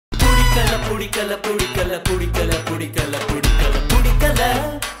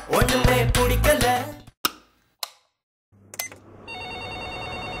ஒண்ணுமே பிடிக்கல.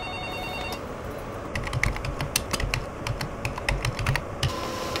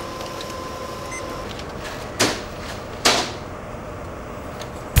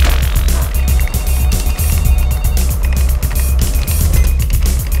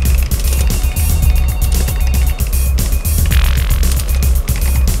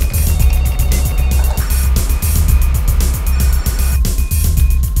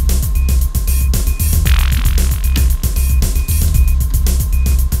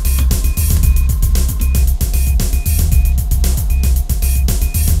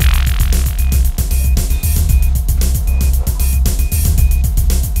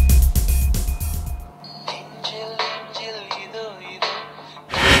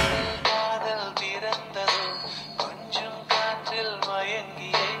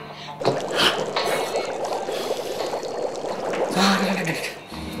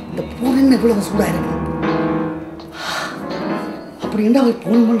 இந்த போன் என்ன இவ்வளவு சூடா இருக்கு? அப்படி என்ன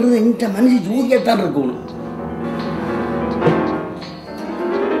போன் பண்றது என்கிட்ட மனுஷி ஜோதியாத்தான் இருக்கணும்.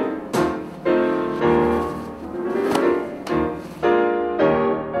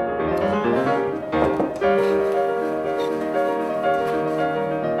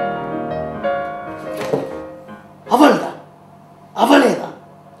 அவள்தான், அவளேதான்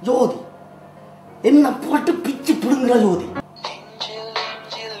ஜோதி. என்ன போட்டு பிச்சு பிடுங்குற ஜோதி.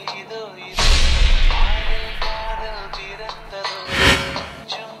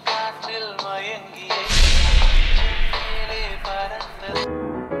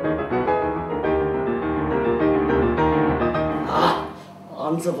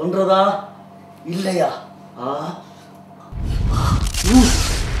 ஆன்சர் பண்றதா இல்லையா?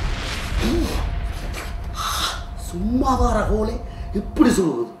 சும்மா வார கோலே எப்படி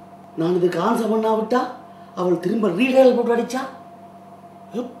சொல்லுவது? நான் இதுக்கு ஆன்சர் பண்ணாவிட்டா அவள் திரும்ப ரீடைல் போட்டு அடிச்சா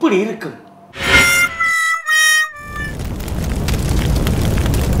எப்படி இருக்கும்?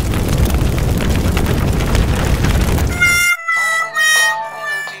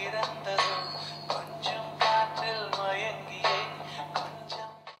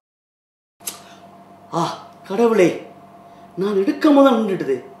 கடவுளே, நான் எடுக்க முதல்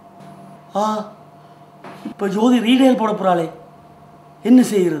நின்றுட்டுது. இப்ப ஜோதி ரீடைல் போட போறாளே, என்ன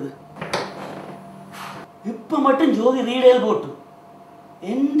செய்கிறது? இப்ப மட்டும் ஜோதி ரீடைல் போட்டு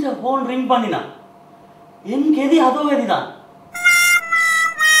எந்த போன் ரிங் பண்ணினான், என் கெதி அதோ கதிதான்.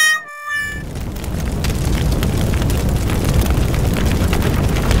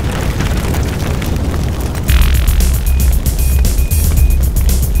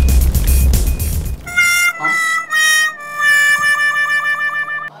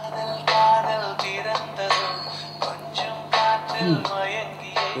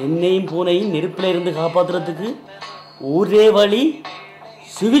 என்னையும் பூனையும் நெருப்பில் இருந்து காப்பாற்றுறதுக்கு ஒரே வழி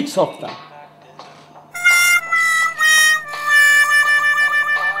சுவிட்ச் ஆஃப் தான்.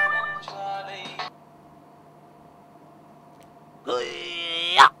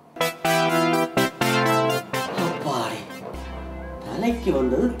 தலைக்கு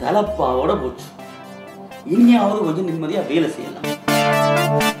வந்தது தலைப்பாவோட போச்சு. இனியாவது கொஞ்சம் நிம்மதியா வேலை செய்யலாம்.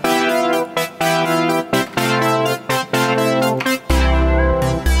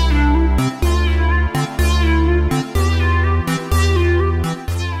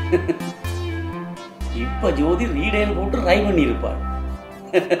 இப்ப ஜோதி ரீடைல் போட்டு ட்ரை பண்ணி இருப்பாள்.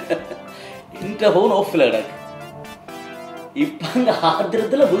 இந்த போன் ஆஃப்ல கிடக்கு. இப்ப அந்த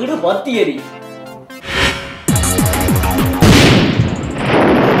ஆத்திரத்துல வீடு பத்தி எரி.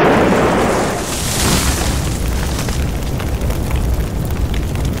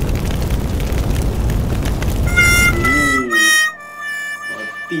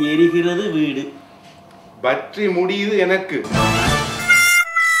 பத்தி எரிகிறது வீடு. பற்றி முடியுது எனக்கு.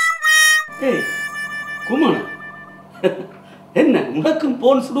 குமார, என்ன உனக்கும்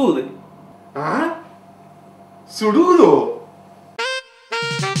போன் சுடுவது? சுடுவதோ?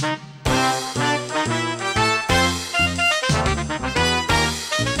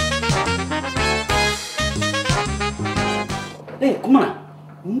 குமார,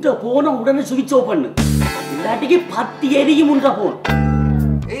 உண்ட போன உடனே சுவிட்ச் ஆஃப் பண்ணு, இல்லாட்டிக்கு பத்தி எரியும் உண்ட போன்.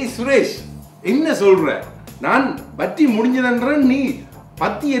 ஏய் சுரேஷ், என்ன சொல்ற? நான் பத்தி முடிஞ்சதன்ற நீ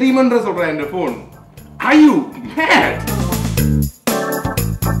பத்தி எரியுமன்ற சொல்ற இந்த போன். Are you mad?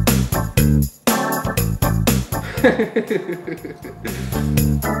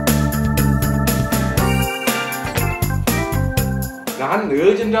 நான்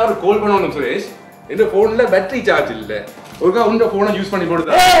urgent-ஆ ஒரு கால் பண்ணணும் சுரேஷ். இந்த போன்ல பேட்டரி சார்ஜ் இல்ல. ஒருக்கா உங்க போனை யூஸ் பண்ணி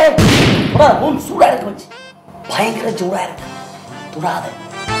போடுதா? போன் சூடா இருக்கு, பயங்கர சூடா இருக்கு. தொடாத.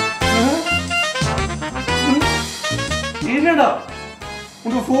 என்னடா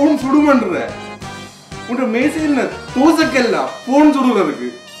உங்க போன் சுடுமன்ற உங்க மேசையில தோசைக்கல்ல போன் சுடுறதுக்கு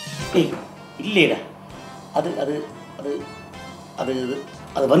இல்லைடா அது அது அது அது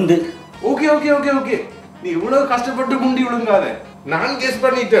அது வந்து ஓகே ஓகே ஓகே ஓகே நீ இவ்வளவு கஷ்டப்பட்டு குண்டி விழுங்காத நான் கெஸ்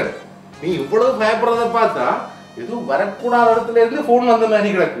பண்ணிட்டேன் நீ இவ்வளவு பயப்படுறத பார்த்தா ஏதோ வரக்கூடாத இடத்துல இருந்து போன் வந்த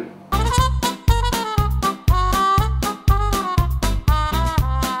மாதிரி கிடக்கு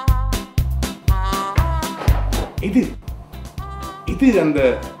இது இது அந்த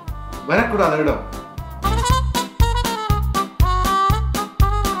வரக்கூடாத இடம்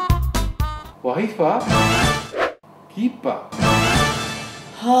வைஃபா கீப்பா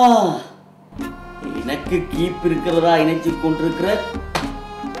எனக்கு கீப் இருக்கிறதா இணைச்சு கொண்டிருக்கிற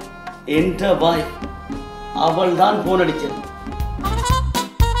என்ற வாய் அவள் தான் போன் அடிச்சது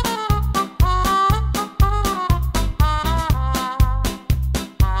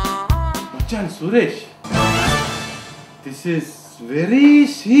மச்சான் Suresh this is very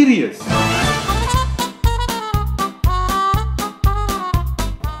serious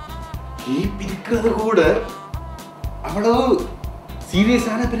keep இருக்கிறது கூட அவ்வளவு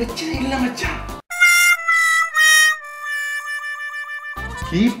சீரியஸான பிரச்சனை இல்ல மச்சான்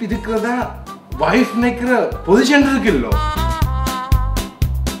கீப் இருக்கிறதா வைஃப் நிக்கிற பொசிஷன் இருக்குல்ல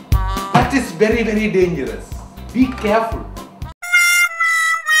that is very very dangerous be careful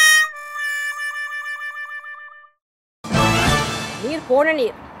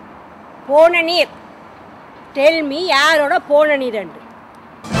நீர் போன நீர் tell me யாரோட போன நீர் என்று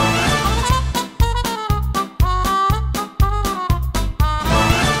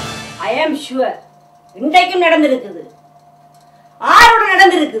I am sure இன்றைக்கும் நடந்திருக்குது ஆரோட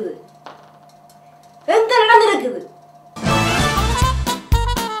நடந்திருக்குது எங்க நடந்திருக்குது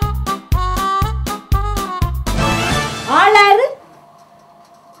ஆளாரு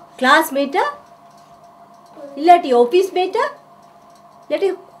கிளாஸ்மேட்டா இல்லாட்டி ஆபீஸ் மேட்டா இல்லாட்டி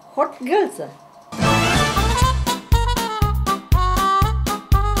ஹாட் கேர்ள்ஸா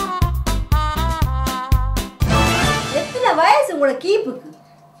எத்தனை வயசு உங்களோட கீப்புக்கு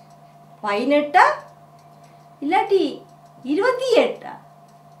 18 இல்லாட்டி 28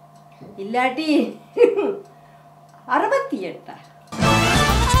 இல்லாட்டி 68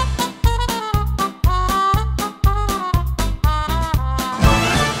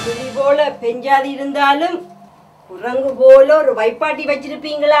 துளி போல பெஞ்சாதி இருந்தாலும் குரங்கு போல ஒரு வைப்பாட்டி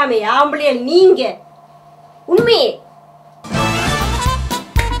வச்சிருப்பீங்களாமே ஆம்பளையல் நீங்க உண்மையே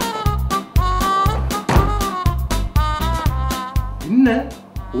என்ன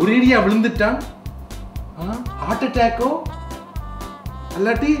ஒரேடியா விழுந்துட்டான் ஹார்ட் அட்டாக்கோ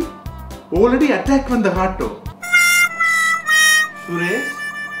அல்லாட்டி ஆல்ரெடி அட்டாக் வந்த ஹார்ட்டோ சுரேஷ்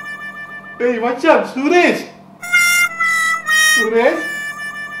ஏய் மச்சான் சுரேஷ் சுரேஷ்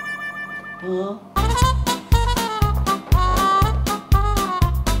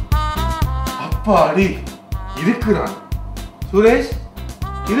அப்பாடி இருக்கிறான் சுரேஷ்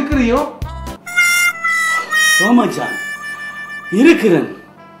இருக்கிறியோ மச்சான் இருக்கிறேன்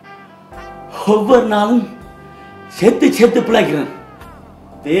ஒவ்வொரு நாளும் செத்து பிழைக்கிறேன்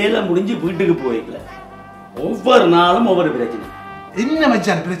வேலை முடிஞ்சு வீட்டுக்கு போயிக்கல ஒவ்வொரு நாளும் ஒவ்வொரு பிரச்சனை என்ன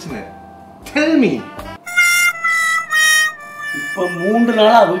மச்சான் பிரச்சனை tell me இப்ப 3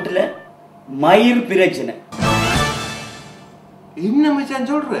 நாளா வீட்டுல மயிர் பிரச்சனை என்ன மச்சான்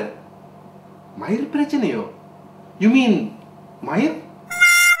சொல்ற மயிர் பிரச்சனையோ யூ மீன் மயிர்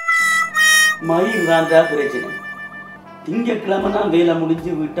தான் பிரச்சனை திங்கட்கிழமை தான் வேலை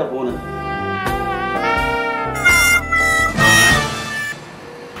முடிஞ்சு வீட்டை போனது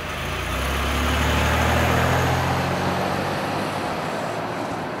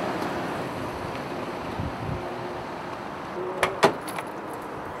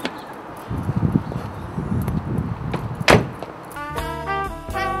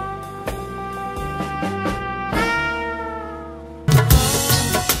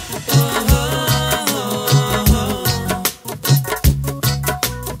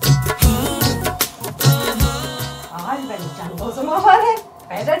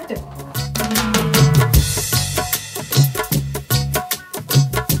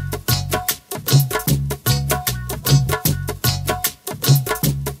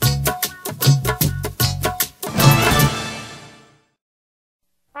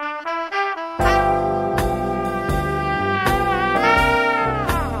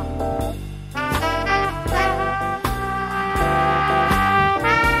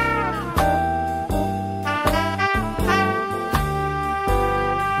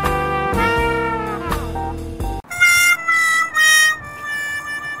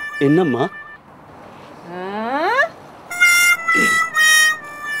என்னம்மா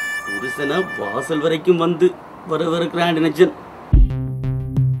புருஷனா வாசல் வரைக்கும் வந்து வரவிருக்கிறான் நினைச்சேன்.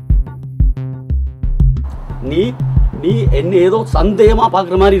 நீ நீ என்ன ஏதோ சந்தேகமா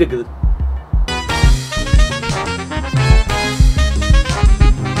பாக்குற மாதிரி இருக்குது.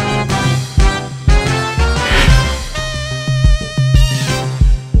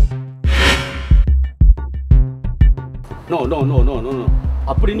 No no no no no no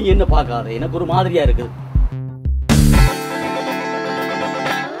அப்படி நீ என்ன பார்க்காத, எனக்கு ஒரு மாதிரியா இருக்குது.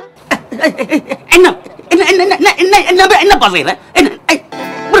 என்ன என்ன என்ன என்ன என்ன என்ன பாசைற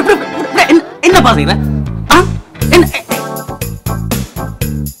என்ன பாசைற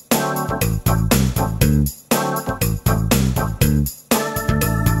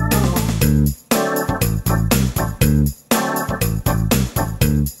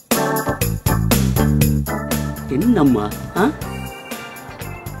என்னம்மா?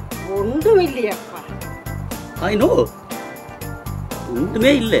 ஒன்றும் இல்லையப்பா. ஐ நோ,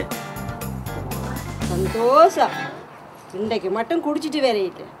 ஒன்றுமே இல்லை. சந்தோஷம். இன்றைக்கு மட்டும் குடிச்சிட்டு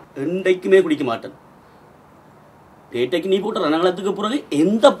வேறையிட்டு. இன்றைக்குமே குடிக்க மாட்டேன். பேட்டைக்கு நீ போட்ட ரணகாலத்துக்கு பிறகு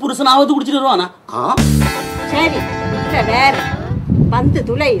எந்த புருஷனாவது குடிச்சிட்டு வருவானா? சரி, வேற வந்து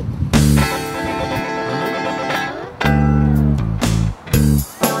துளை.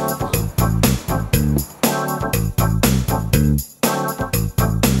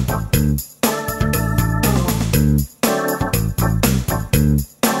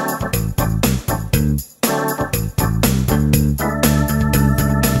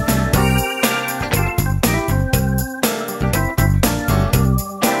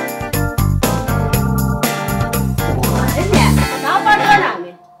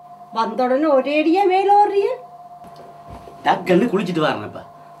 வந்தோடனே ஒரேடியா மேல ஓடுறிய. டக்குன்னு குளிச்சுட்டு வரேன்ப்பா.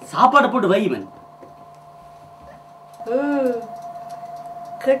 சாப்பாடு போட்டு வைமன்.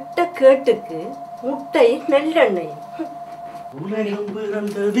 கெட்ட கேட்டுக்கு முட்டை நல்லெண்ணெய். உலகம்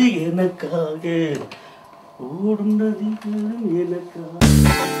பிறந்தது எனக்காக, ஓடும் நதிகளும் எனக்காக.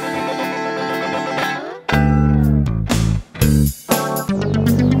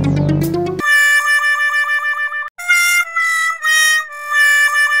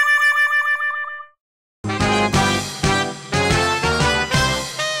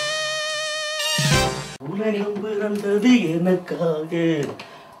 உலகம் பிறந்தது எனக்காக,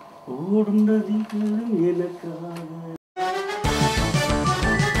 ஓடும் நதிகளும் எனக்காக.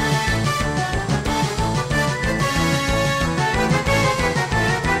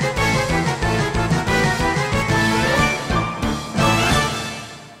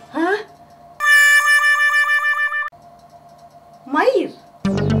 மயிர்,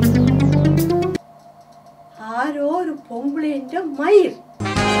 ஆரோ ஒரு பொம்பளை மயிர்,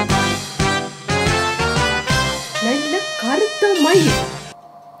 நல்ல கருத்த மயிர்.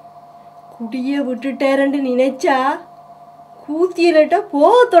 குடிய விட்டுட்டேரண்டு நினைச்சா கூத்தியலட்ட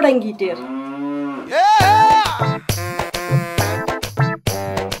போக தொடங்கிட்டேர்.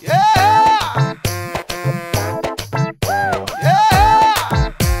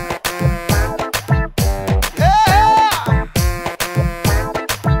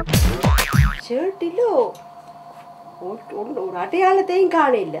 ஷர்ட்டிலோ ஒரு அடையாளத்தையும்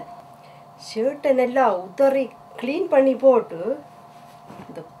காண இல்லை. ஷர்ட்டை நல்லா உதறி கிளீன் பண்ணி போட்டு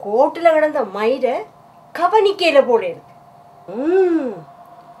இந்த கோட்டில் கிடந்த மயிரை கவனிக்கையில போல இருக்கு.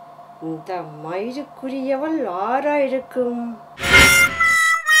 இந்த மயிருக்குரியவள் ஆரா இருக்கும்?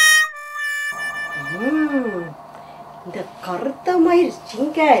 இந்த கருத்த மயிர்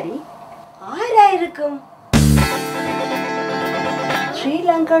சிங்காரி ஆரா இருக்கும்?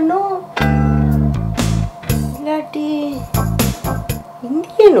 ஸ்ரீலங்கனோ இல்லாட்டி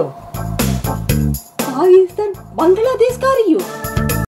இந்தியனோ? பாகிஸ்தான், பங்களாதேஷ்காரியோ?